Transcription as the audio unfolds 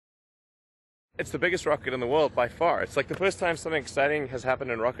It's the biggest rocket in the world by far. It's like the first time something exciting has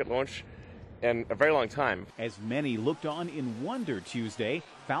happened in rocket launch in a very long time. As many looked on in wonder Tuesday,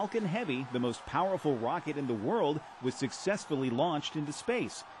 Falcon Heavy, the most powerful rocket in the world, was successfully launched into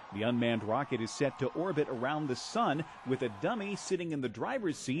space. The unmanned rocket is set to orbit around the sun with a dummy sitting in the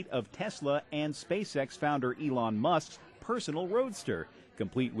driver's seat of Tesla and SpaceX founder Elon Musk's personal roadster,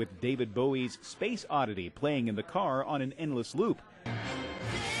 complete with David Bowie's Space Oddity playing in the car on an endless loop.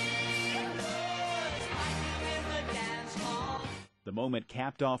 The moment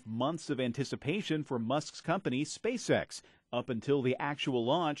capped off months of anticipation for Musk's company, SpaceX. Up until the actual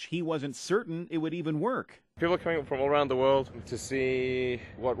launch, he wasn't certain it would even work. People are coming from all around the world to see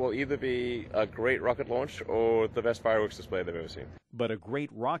what will either be a great rocket launch or the best fireworks display they've ever seen. But a great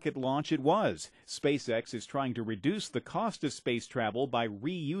rocket launch it was. SpaceX is trying to reduce the cost of space travel by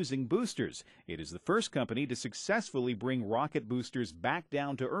reusing boosters. It is the first company to successfully bring rocket boosters back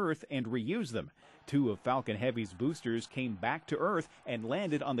down to Earth and reuse them. 2 of Falcon Heavy's boosters came back to Earth and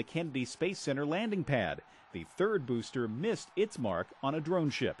landed on the Kennedy Space Center landing pad. The third booster missed its mark on a drone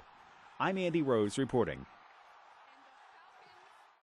ship. I'm Andy Rose reporting.